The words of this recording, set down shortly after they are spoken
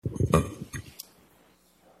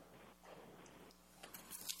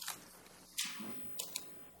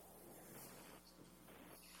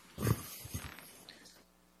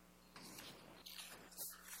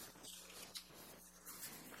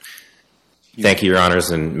Thank you, Your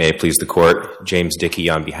Honors, and may it please the Court. James Dickey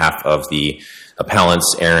on behalf of the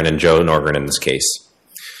appellants Aaron and Joe Norgren in this case.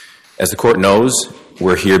 As the Court knows,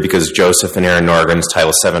 we're here because Joseph and Aaron Norgren's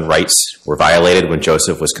Title VII rights were violated when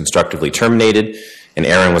Joseph was constructively terminated and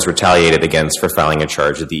Aaron was retaliated against for filing a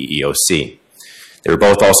charge at the EEOC. They were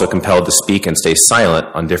both also compelled to speak and stay silent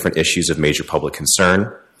on different issues of major public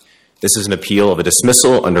concern. This is an appeal of a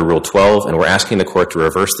dismissal under Rule 12, and we're asking the Court to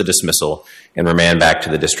reverse the dismissal and remand back to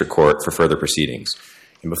the District Court for further proceedings.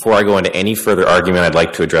 And before I go into any further argument, I'd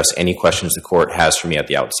like to address any questions the Court has for me at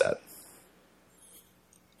the outset.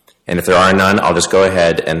 And if there are none, I'll just go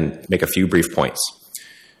ahead and make a few brief points.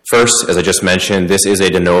 First, as I just mentioned, this is a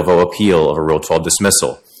de novo appeal of a Rule 12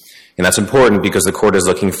 dismissal. And that's important because the Court is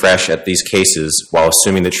looking fresh at these cases while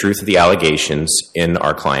assuming the truth of the allegations in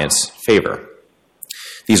our client's favor.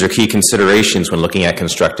 These are key considerations when looking at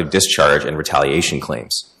constructive discharge and retaliation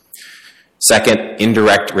claims. Second,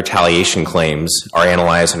 indirect retaliation claims are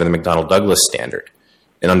analyzed under the McDonnell-Douglas standard.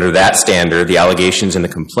 And under that standard, the allegations in the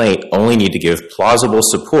complaint only need to give plausible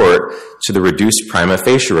support to the reduced prima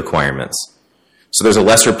facie requirements. So there's a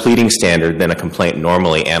lesser pleading standard than a complaint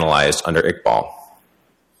normally analyzed under Iqbal.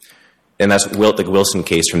 And that's the Wilson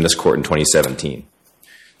case from this Court in 2017.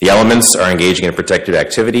 The elements are engaging in a protected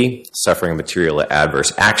activity, suffering material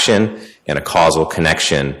adverse action, and a causal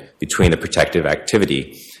connection between the protective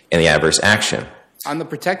activity and the adverse action. On the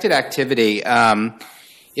protected activity,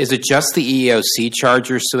 is it just the EEOC charge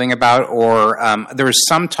you're suing about, or there was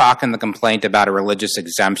some talk in the complaint about a religious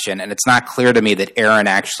exemption, and it's not clear to me that Aaron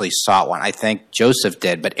actually sought one. I think Joseph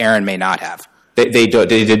did, but Aaron may not have. They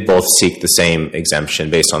did both seek the same exemption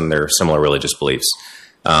based on their similar religious beliefs.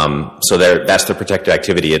 So that's the protected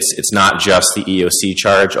activity. It's not just the EEOC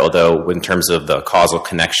charge, although in terms of the causal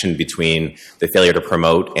connection between the failure to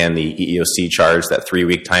promote and the EEOC charge, that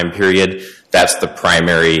 3-week time period, that's the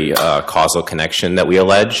primary causal connection that we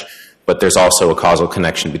allege. But there's also a causal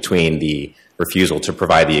connection between the refusal to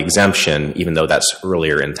provide the exemption, even though that's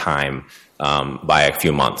earlier in time by a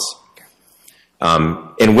few months.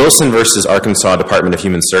 In Wilson versus Arkansas Department of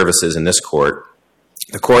Human Services in this court,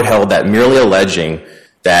 the court held that merely alleging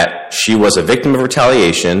that she was a victim of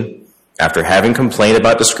retaliation after having complained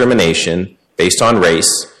about discrimination based on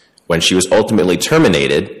race when she was ultimately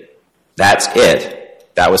terminated, that's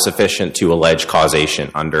it. That was sufficient to allege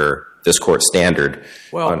causation under this court standard.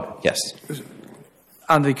 Well, yes.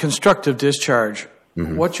 On the constructive discharge,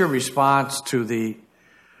 what's your response to the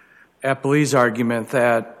appellee's argument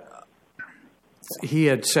that he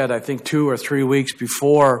had said, I think 2 or 3 weeks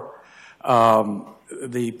before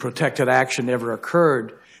the protected action ever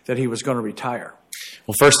occurred, that he was going to retire?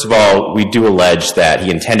 Well, first of all, we do allege that he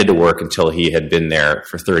intended to work until he had been there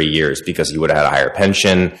for 30 years because he would have had a higher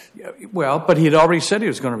pension. Well, but he had already said he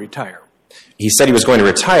was going to retire. He said he was going to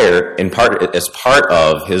retire in part as part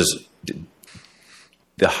of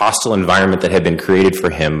the hostile environment that had been created for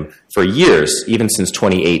him for years, even since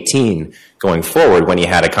 2018 going forward, when he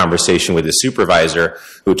had a conversation with his supervisor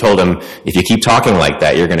who told him, if you keep talking like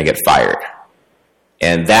that, you're going to get fired.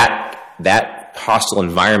 And that hostile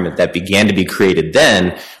environment that began to be created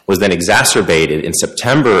then was then exacerbated in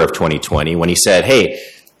September of 2020 when he said, hey,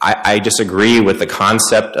 I disagree with the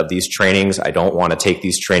concept of these trainings. I don't want to take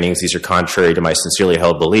these trainings. These are contrary to my sincerely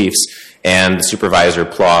held beliefs. And the supervisor,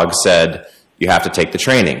 Plog, said, you have to take the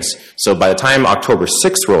trainings. So by the time October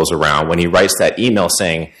 6th rolls around, when he writes that email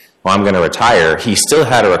saying, well, I'm going to retire, he still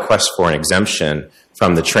had a request for an exemption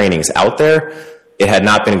from the trainings out there. It had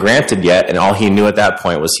not been granted yet, and all he knew at that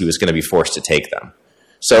point was he was going to be forced to take them.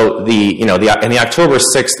 So in the October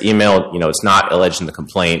 6th email, it's not alleged in the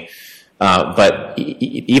complaint, but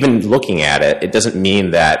even looking at it, it doesn't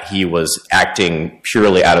mean that he was acting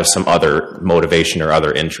purely out of some other motivation or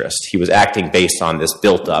other interest. He was acting based on this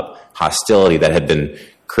built-up hostility that had been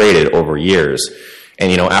created over years.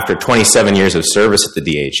 And, after 27 years of service at the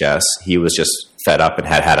DHS, he was just fed up and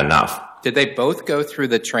had enough. Did they both go through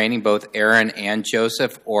the training, both Aaron and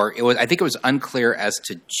Joseph? Or I think it was unclear as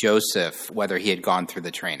to Joseph whether he had gone through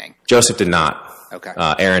the training. Joseph did not. Okay.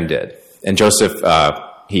 Aaron did. And Joseph,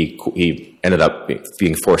 he ended up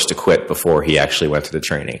being forced to quit before he actually went through the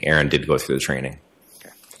training. Aaron did go through the training.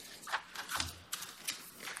 Okay.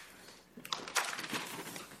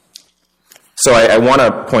 So I want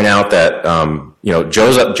to point out that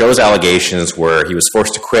Joe's allegations were he was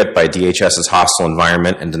forced to quit by DHS's hostile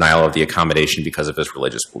environment and denial of the accommodation because of his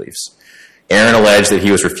religious beliefs. Aaron alleged that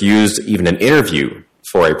he was refused even an interview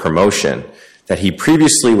for a promotion that he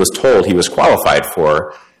previously was told he was qualified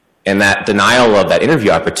for, and that denial of that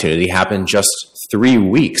interview opportunity happened just 3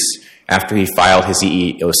 weeks after he filed his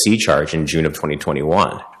EEOC charge in June of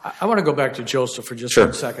 2021. I want to go back to Joseph for just Sure.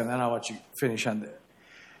 1 second, then I'll let you finish on that.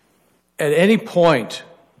 At any point,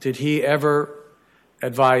 did he ever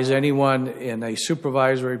advise anyone in a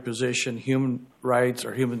supervisory position, human rights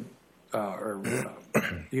or human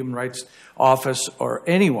rights office, or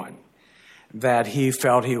anyone, that he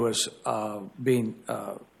felt he was being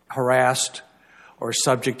harassed or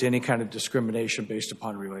subject to any kind of discrimination based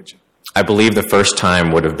upon religion? I believe the first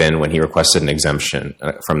time would have been when he requested an exemption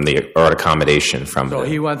from or an accommodation from So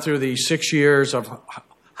he went through the 6 years of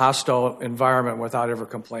hostile environment without ever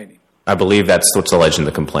complaining. I believe that's what's alleged in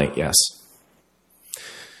the complaint, yes.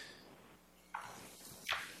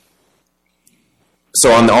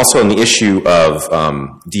 So also on the issue of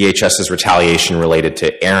DHS's retaliation related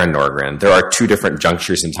to Aaron Norgren, there are two different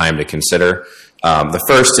junctures in time to consider. The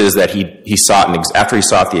first is that after he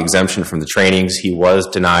sought the exemption from the trainings, he was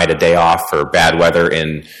denied a day off for bad weather,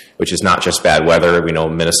 which is not just bad weather. We know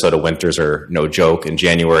Minnesota winters are no joke in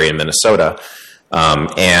January in Minnesota.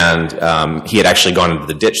 And he had actually gone into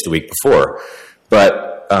the ditch the week before. But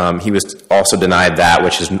he was also denied that,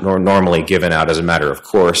 which is normally given out as a matter of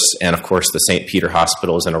course. And, of course, the St. Peter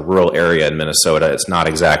Hospital is in a rural area in Minnesota. It's not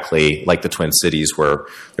exactly like the Twin Cities where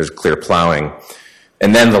there's clear plowing.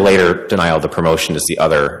 And then the later denial of the promotion is the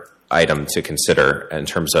other item to consider in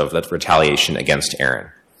terms of that retaliation against Aaron.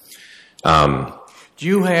 Do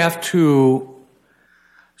you have to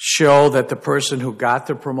show that the person who got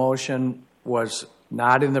the promotion was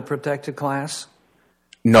not in the protected class?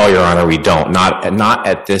 No, Your Honor, we don't. Not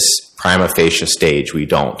at this prima facie stage, we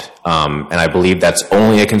don't. And I believe that's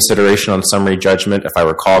only a consideration on summary judgment, if I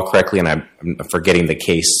recall correctly, and I'm forgetting the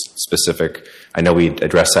case specific. I know we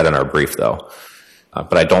addressed that in our brief, though.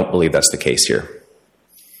 But I don't believe that's the case here.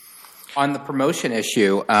 On the promotion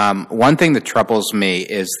issue, one thing that troubles me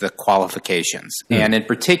is the qualifications. And in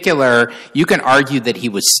particular, you can argue that he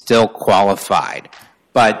was still qualified,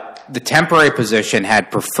 but the temporary position had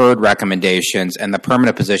preferred recommendations and the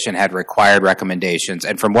permanent position had required recommendations.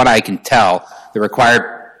 And from what I can tell, the required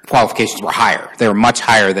qualifications were higher. They were much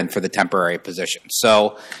higher than for the temporary position.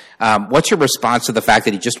 So what's your response to the fact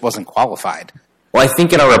that he just wasn't qualified? Well, I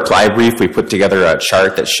think in our reply brief, we put together a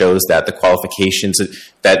chart that shows that the qualifications,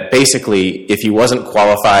 that basically if he wasn't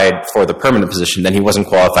qualified for the permanent position, then he wasn't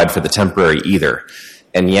qualified for the temporary either.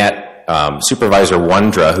 And yet, Supervisor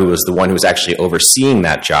Wondra, who was the one who was actually overseeing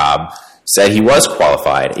that job, said he was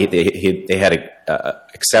qualified. They had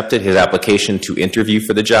accepted his application to interview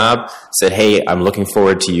for the job, said, hey, I'm looking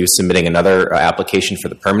forward to you submitting another application for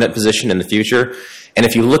the permanent position in the future. And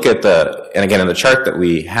if you look at and again, in the chart that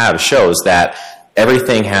we have shows that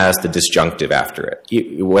everything has the disjunctive after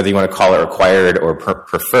it. Whether you want to call it required or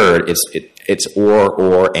preferred, it's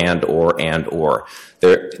or, and, or.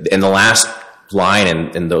 There, in the last line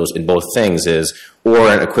in both things is or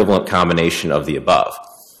an equivalent combination of the above.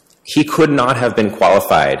 He could not have been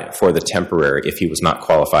qualified for the temporary if he was not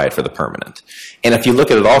qualified for the permanent. And if you look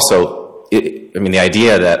at it also, the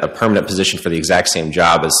idea that a permanent position for the exact same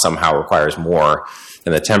job somehow requires more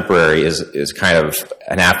than the temporary is kind of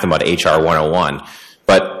anathema to HR 101.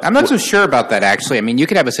 But I'm not so sure about that, actually. I mean, you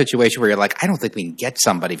could have a situation where you're like, I don't think we can get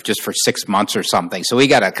somebody just for 6 months or something, so we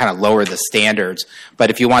got to kind of lower the standards. But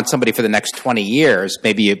if you want somebody for the next 20 years,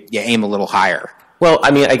 maybe you aim a little higher. Well,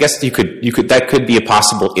 I mean, I guess you could that could be a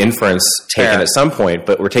possible inference taken at some point,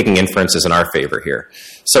 but we're taking inferences in our favor here.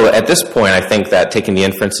 So at this point, I think that taking the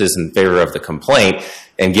inferences in favor of the complaint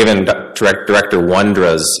and given Director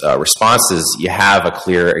Wondra's responses, you have a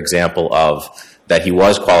clear example of that he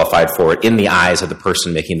was qualified for it in the eyes of the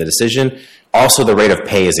person making the decision. Also, the rate of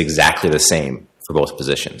pay is exactly the same for both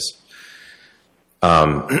positions.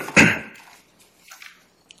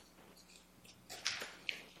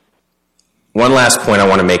 One last point I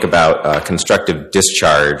want to make about constructive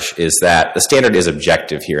discharge is that the standard is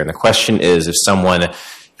objective here, and the question is if someone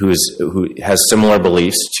who has similar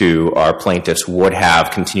beliefs to our plaintiffs would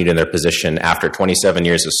have continued in their position after 27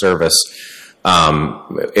 years of service.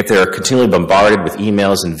 If they're continually bombarded with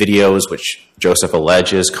emails and videos, which Joseph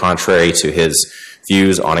alleges, contrary to his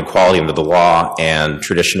views on equality under the law and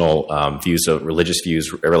traditional religious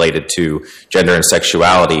views related to gender and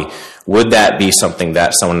sexuality, would that be something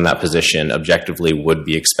that someone in that position objectively would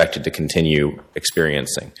be expected to continue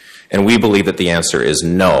experiencing? And we believe that the answer is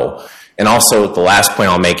no. And also, the last point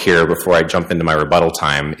I'll make here before I jump into my rebuttal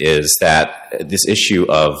time is that this issue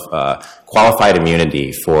of qualified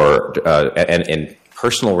immunity for and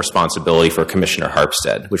personal responsibility for Commissioner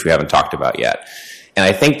Harpstead, which we haven't talked about yet. And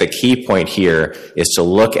I think the key point here is to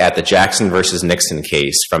look at the Jackson versus Nixon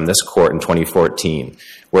case from this court in 2014,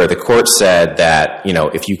 where the court said that,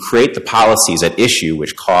 if you create the policies at issue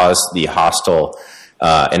which caused the hostile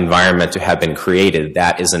environment to have been created,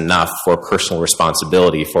 that is enough for personal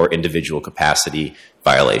responsibility for individual capacity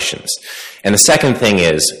violations. And the second thing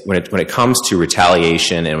is, when it comes to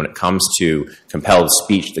retaliation and when it comes to compelled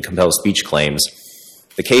speech, the compelled speech claims,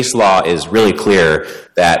 the case law is really clear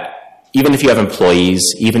that even if you have employees,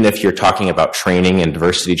 even if you're talking about training and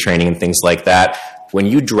diversity training and things like that, when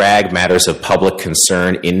you drag matters of public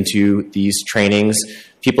concern into these trainings,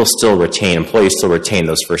 employees still retain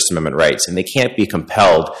those First Amendment rights, and they can't be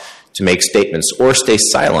compelled to make statements or stay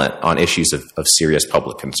silent on issues of serious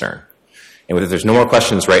public concern. And if there's no more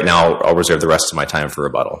questions right now, I'll reserve the rest of my time for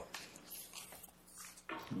rebuttal.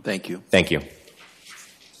 Thank you. Thank you.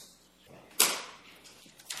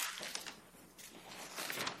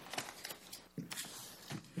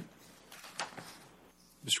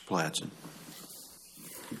 Mr. Pladsen.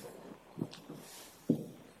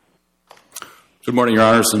 Good morning, Your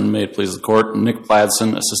Honors, and may it please the Court. Nick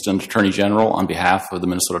Pladsen, Assistant Attorney General on behalf of the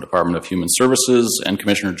Minnesota Department of Human Services and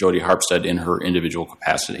Commissioner Jody Harpstead in her individual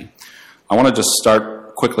capacity. I want to just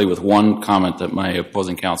start quickly with one comment that my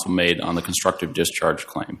opposing counsel made on the constructive discharge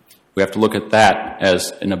claim. We have to look at that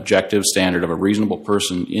as an objective standard of a reasonable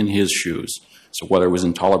person in his shoes, so whether it was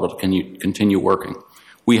intolerable to continue working.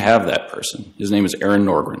 We have that person. His name is Aaron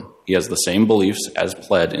Norgren. He has the same beliefs as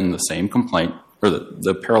pled in the same complaint, or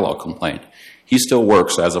the parallel complaint. He still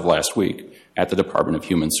works, as of last week, at the Department of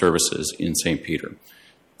Human Services in St. Peter.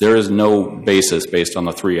 There is no basis, based on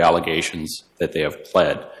the three allegations that they have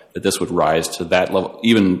pled, that this would rise to that level,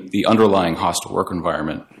 even the underlying hostile work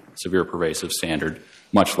environment, severe pervasive standard,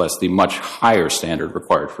 much less the much higher standard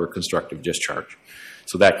required for constructive discharge.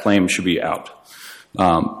 So that claim should be out.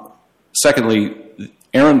 Secondly,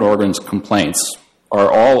 Aaron Norgren's complaints are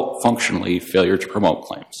all functionally failure to promote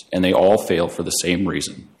claims, and they all fail for the same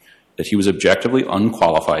reason, that he was objectively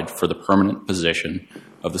unqualified for the permanent position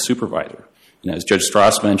of the supervisor. And as Judge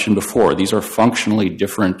Strauss mentioned before, these are functionally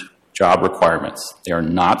different job requirements. They are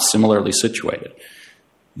not similarly situated.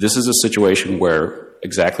 This is a situation where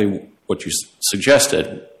exactly what you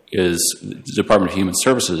suggested is the Department of Human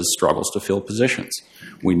Services struggles to fill positions.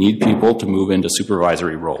 We need people to move into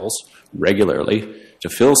supervisory roles regularly to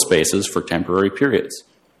fill spaces for temporary periods.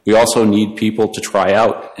 We also need people to try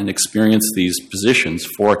out and experience these positions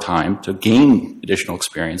for a time to gain additional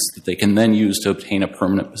experience that they can then use to obtain a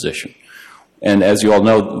permanent position. And as you all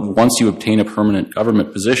know, once you obtain a permanent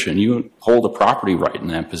government position, you hold a property right in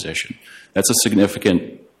that position. That's a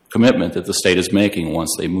significant commitment that the state is making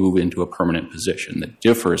once they move into a permanent position that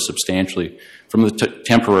differs substantially from the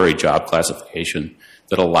temporary job classification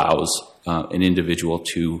that allows an individual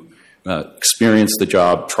to experience the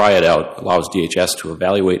job, try it out, allows DHS to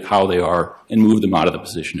evaluate how they are and move them out of the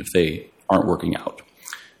position if they aren't working out.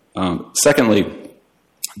 Secondly,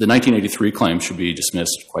 the 1983 claim should be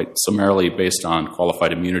dismissed quite summarily based on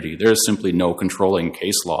qualified immunity. There is simply no controlling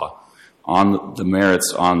case law on the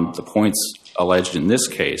merits, on the points alleged in this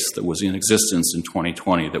case that was in existence in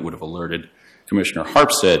 2020 that would have alerted Commissioner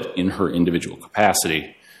Harpstead in her individual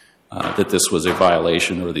capacity that this was a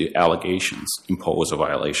violation or the allegations impose a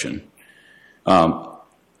violation.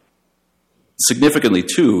 Significantly,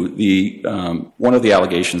 too, one of the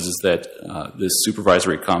allegations is that this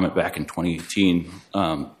supervisory comment back in 2018,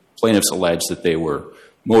 plaintiffs alleged that they were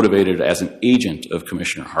motivated as an agent of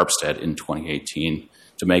Commissioner Harpstead in 2018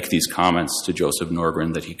 to make these comments to Joseph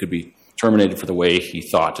Norgren that he could be terminated for the way he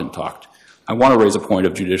thought and talked. I want to raise a point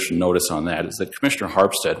of judicial notice on that, is that Commissioner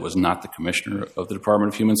Harpstead was not the commissioner of the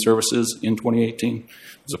Department of Human Services in 2018. It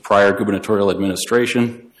was a prior gubernatorial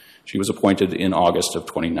administration. She was appointed in August of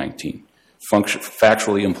 2019.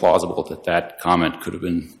 Factually implausible that that comment could have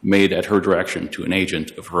been made at her direction to an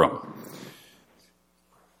agent of her own.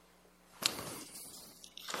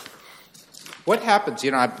 What happens,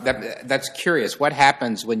 that's curious, what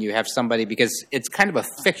happens when you have somebody, because it's kind of a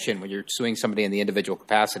fiction when you're suing somebody in the individual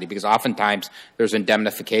capacity, because oftentimes there's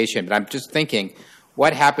indemnification, but I'm just thinking,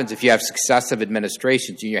 what happens if you have successive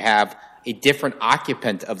administrations and you have a different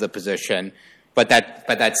occupant of the position, but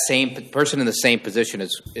that same person in the same position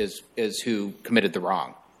is who committed the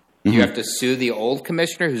wrong? Do you have to sue the old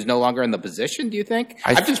commissioner who's no longer in the position, do you think?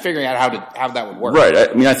 I'm just figuring out how that would work. Right.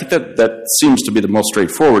 I mean, I think that seems to be the most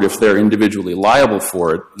straightforward. If they're individually liable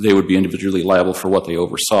for it, they would be individually liable for what they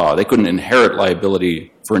oversaw. They couldn't inherit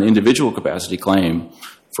liability for an individual capacity claim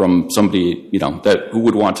from somebody, who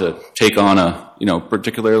would want to take on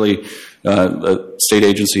particularly a state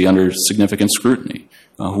agency under significant scrutiny.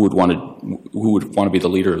 Who would want to be the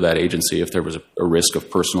leader of that agency if there was a risk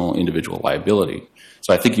of personal individual liability?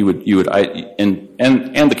 So I think and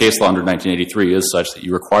the case law under 1983 is such that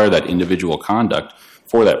you require that individual conduct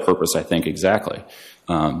for that purpose, I think, exactly.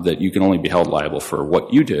 that you can only be held liable for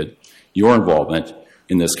what you did, your involvement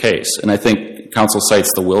in this case. And I think counsel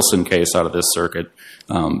cites the Wilson case out of this circuit.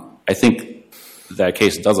 I think that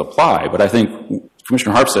case does apply, but I think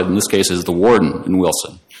Commissioner Harpstead in this case is the warden in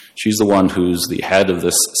Wilson. She's the one who's the head of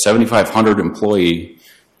this 7,500 employee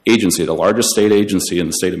agency, the largest state agency in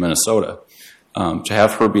the state of Minnesota. To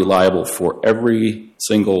have her be liable for every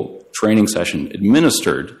single training session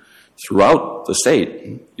administered throughout the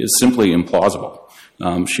state is simply implausible.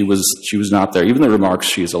 She was not there. Even the remarks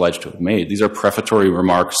she is alleged to have made, these are prefatory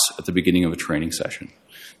remarks at the beginning of a training session.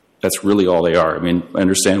 That's really all they are. I mean, I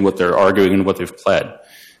understand what they're arguing and what they've pled,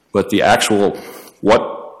 but the actual,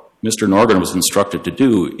 what Mr. Norgren was instructed to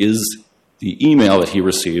do is the email that he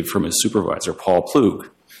received from his supervisor, Paul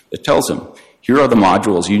Plug, that tells him, here are the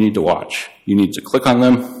modules you need to watch. You need to click on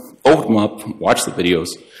them, open them up, watch the videos,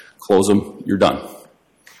 close them, you're done.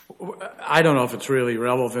 I don't know if it's really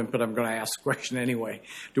relevant, but I'm going to ask the question anyway.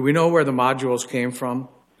 Do we know where the modules came from?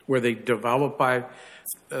 Were they developed by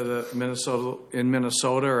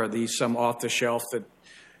Minnesota, or are these some off-the-shelf that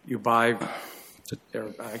you buy?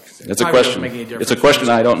 It's a question. It's a question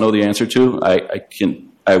I don't know the answer to.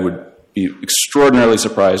 I would be extraordinarily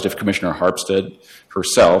surprised if Commissioner Harpstead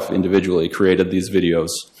herself individually created these videos,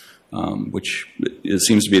 which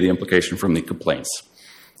seems to be the implication from the complaints.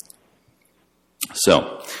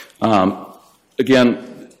 So,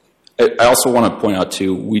 again, I also want to point out,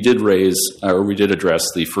 too, we did address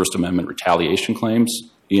the First Amendment retaliation claims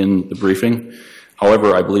in the briefing.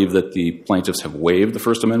 However, I believe that the plaintiffs have waived the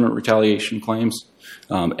First Amendment retaliation claims,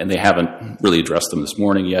 and they haven't really addressed them this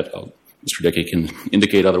morning yet. Mr. Dickey can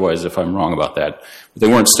indicate otherwise if I'm wrong about that. But they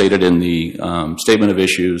weren't stated in the statement of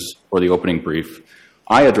issues or the opening brief.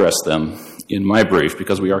 I addressed them in my brief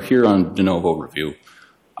because we are here on de novo review.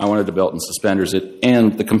 I wanted to belt and suspenders it,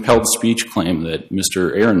 and the compelled speech claim that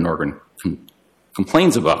Mr. Aaron Norgren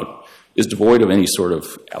complains about is devoid of any sort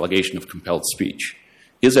of allegation of compelled speech.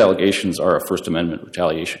 His allegations are a First Amendment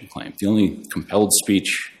retaliation claim. The only compelled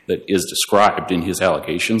speech that is described in his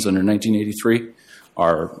allegations under 1983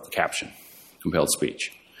 are the caption, compelled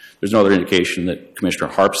speech. There's no other indication that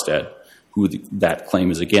Commissioner Harpstead, who that claim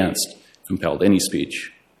is against, compelled any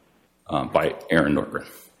speech by Aaron Norgren.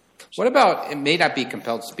 What about, it may not be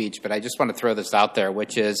compelled speech, but I just want to throw this out there,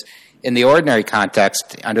 which is, in the ordinary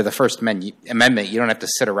context, under the First Amendment, you don't have to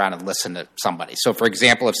sit around and listen to somebody. So, for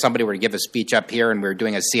example, if somebody were to give a speech up here and we were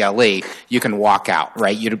doing a CLE, you can walk out,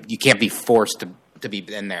 right? You can't be forced to be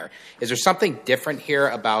in there. Is there something different here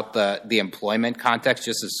about the employment context,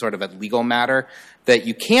 just as sort of a legal matter, that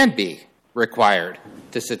you can be required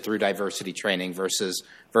to sit through diversity training versus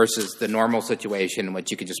the normal situation in which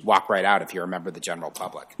you could just walk right out if you're a member of the general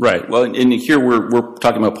public? Right. Well, in here we're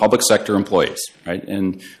talking about public sector employees, right?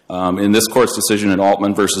 And in this court's decision in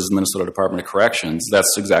Altman versus Minnesota Department of Corrections,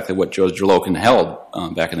 that's exactly what Judge Jalokin held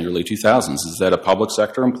back in the early 2000s, is that a public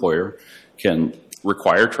sector employer can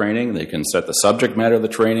require training, they can set the subject matter of the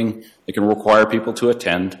training, they can require people to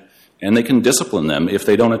attend, and they can discipline them if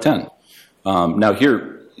they don't attend. Now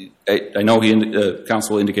here, I know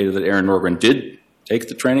counsel indicated that Aaron Norgren did take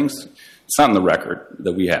the trainings. It's not in the record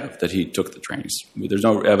that we have that he took the trainings. There's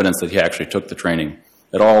no evidence that he actually took the training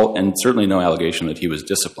at all, and certainly no allegation that he was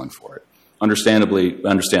disciplined for it. Understandably, I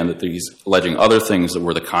understand that he's alleging other things that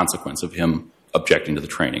were the consequence of him objecting to the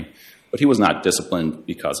training, but he was not disciplined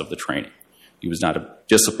because of the training. He was not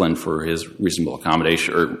disciplined for his reasonable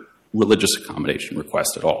accommodation or religious accommodation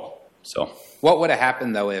request at all. So, what would have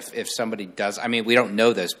happened, though, if somebody does? I mean, we don't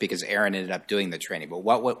know this because Aaron ended up doing the training, but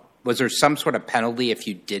what was there some sort of penalty if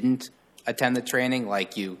you didn't attend the training,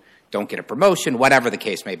 like you don't get a promotion, whatever the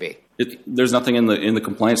case may be? There's nothing in the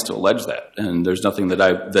complaints to allege that, and there's nothing that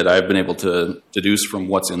I've been able to deduce from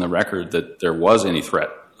what's in the record that there was any threat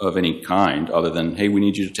of any kind other than, hey, we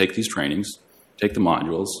need you to take these trainings, take the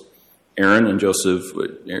modules. Aaron and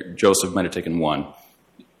Joseph might have taken one.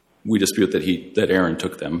 We dispute that Aaron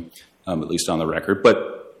took them, at least on the record,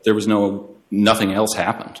 but there was nothing else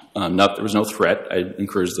happened. There was no threat. I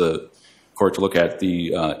encourage the court to look at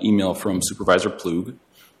the email from Supervisor Plug,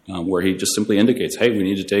 where he just simply indicates, hey, we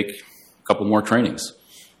need to take a couple more trainings.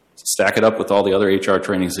 Stack it up with all the other HR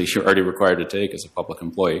trainings that you're already required to take as a public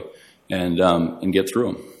employee and get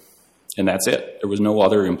through them. And that's it. There was no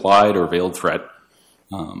other implied or veiled threat,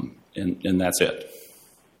 and that's it.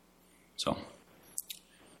 So,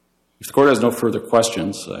 if the court has no further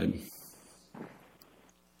questions,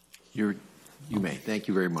 You may. Thank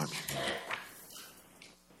you very much.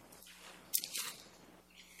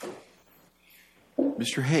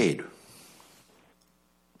 Mr. Hayde.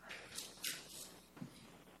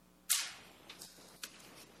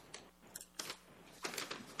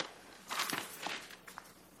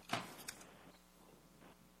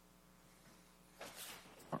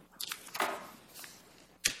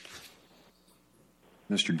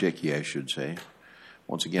 Mr. Dickey, I should say.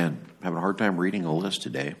 Once again, having a hard time reading a list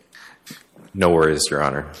today. No worries, Your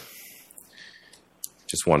Honor.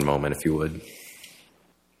 Just one moment, if you would.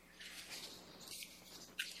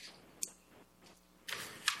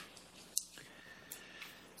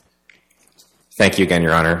 Thank you again,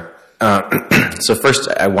 Your Honor. So first,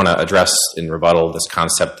 I want to address in rebuttal this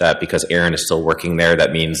concept that because Aaron is still working there,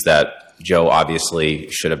 that means that Joe obviously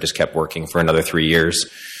should have just kept working for another 3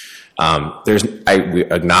 years. We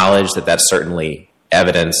acknowledge that that's certainly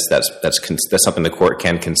evidence, that's something the court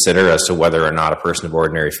can consider as to whether or not a person of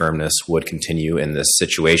ordinary firmness would continue in this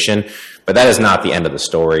situation. But that is not the end of the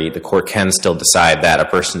story. The court can still decide that a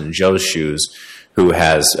person in Joe's shoes who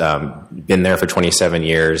has been there for 27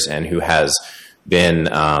 years and who has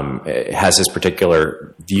his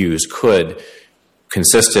particular views could,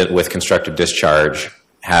 consistent with constructive discharge,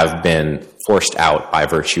 have been forced out by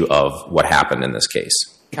virtue of what happened in this case.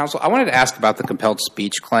 Counsel, I wanted to ask about the compelled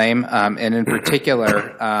speech claim, and in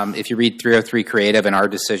particular, if you read 303 Creative and our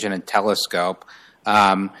decision in Telescope,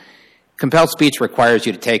 compelled speech requires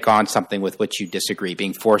you to take on something with which you disagree,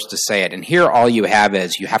 being forced to say it. And here all you have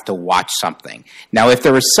is you have to watch something. Now, if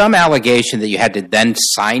there was some allegation that you had to then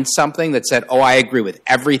sign something that said, I agree with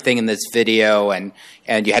everything in this video, and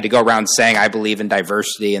you had to go around saying, I believe in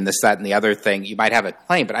diversity and this, that, and the other thing, you might have a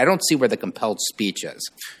claim. But I don't see where the compelled speech is.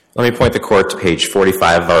 Let me point the court to page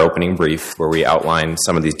 45 of our opening brief where we outline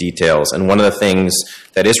some of these details. And one of the things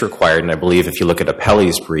that is required, and I believe if you look at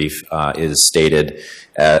Appelli's brief, is stated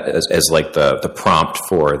as like the prompt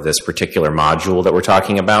for this particular module that we're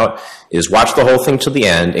talking about, is watch the whole thing to the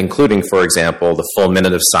end, including, for example, the full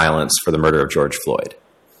minute of silence for the murder of George Floyd.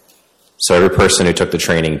 So every person who took the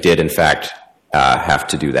training did, in fact, have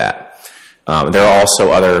to do that. There are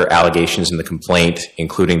also other allegations in the complaint,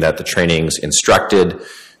 including that the trainings instructed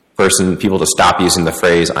people to stop using the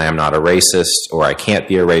phrase, I am not a racist, or I can't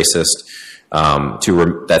be a racist,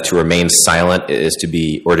 that to remain silent is to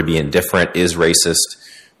be indifferent is racist,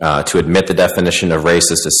 to admit the definition of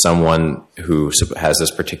racist as someone who has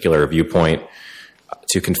this particular viewpoint,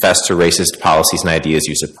 to confess to racist policies and ideas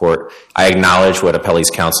you support. I acknowledge what Appelli's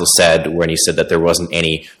counsel said when he said that there wasn't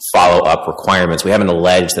any follow-up requirements. We haven't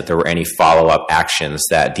alleged that there were any follow-up actions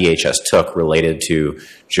that DHS took related to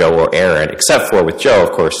Joe or Aaron, except for with Joe,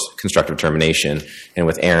 of course, constructive termination, and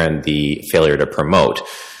with Aaron, the failure to promote.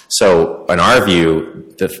 So in our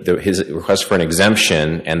view, his request for an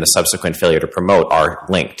exemption and the subsequent failure to promote are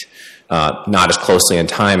linked. Not as closely in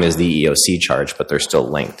time as the EEOC charge, but they're still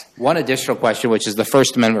linked. One additional question, which is the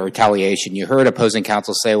First Amendment retaliation. You heard opposing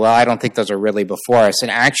counsel say, well, I don't think those are really before us.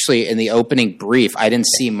 And actually, in the opening brief, I didn't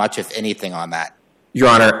see much of anything on that. Your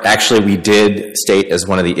Honor, actually, we did state as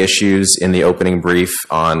one of the issues in the opening brief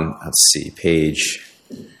on, page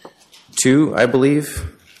 2, I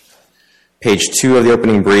believe. Page 2 of the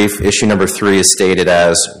opening brief, issue number 3 is stated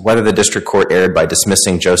as whether the district court erred by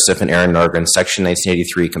dismissing Joseph and Aaron Norgren's Section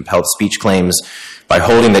 1983 compelled speech claims by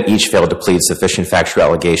holding that each failed to plead sufficient factual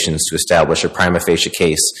allegations to establish a prima facie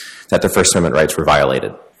case that the First Amendment rights were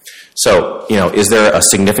violated. So, is there a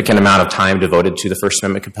significant amount of time devoted to the First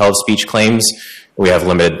Amendment compelled speech claims? We have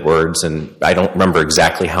limited words, and I don't remember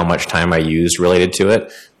exactly how much time I used related to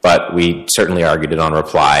it, but we certainly argued it on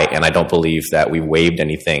reply, and I don't believe that we waived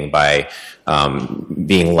anything by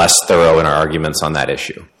being less thorough in our arguments on that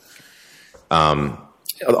issue.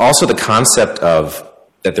 Also, the concept of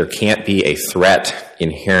that there can't be a threat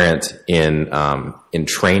inherent in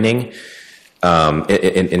training,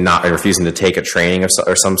 in refusing to take a training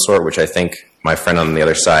or some sort, which I think my friend on the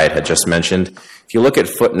other side had just mentioned. If you look at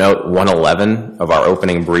footnote 111 of our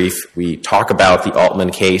opening brief, we talk about the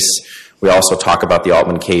Altman case. We also talk about the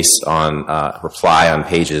Altman case on reply on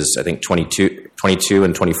pages, I think, 22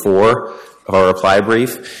 and 24 of our reply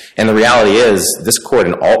brief. And the reality is this court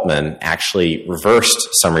in Altman actually reversed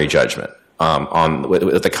summary judgment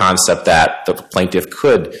with the concept that the plaintiff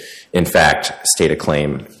could, in fact, state a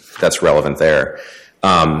claim that's relevant there.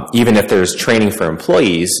 Even if there's training for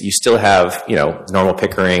employees, you still have, normal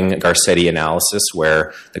Pickering, Garcetti analysis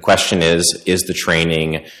where the question is the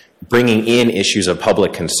training bringing in issues of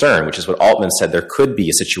public concern, which is what Altman said. There could be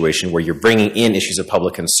a situation where you're bringing in issues of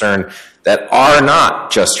public concern that are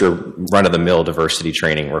not just your run-of-the-mill diversity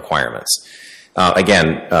training requirements. I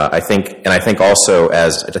think also,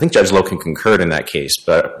 as I think Judge Loken concurred in that case,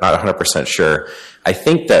 but I'm not 100% sure. I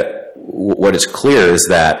think that what is clear is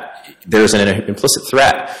that there's an implicit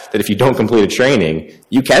threat that if you don't complete a training,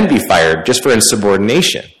 you can be fired just for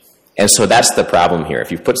insubordination. And so that's the problem here.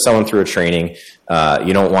 If you put someone through a training,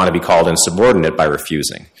 you don't want to be called insubordinate by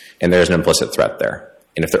refusing. And there's an implicit threat there.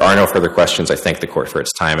 And if there are no further questions, I thank the court for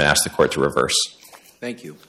its time and ask the court to reverse. Thank you.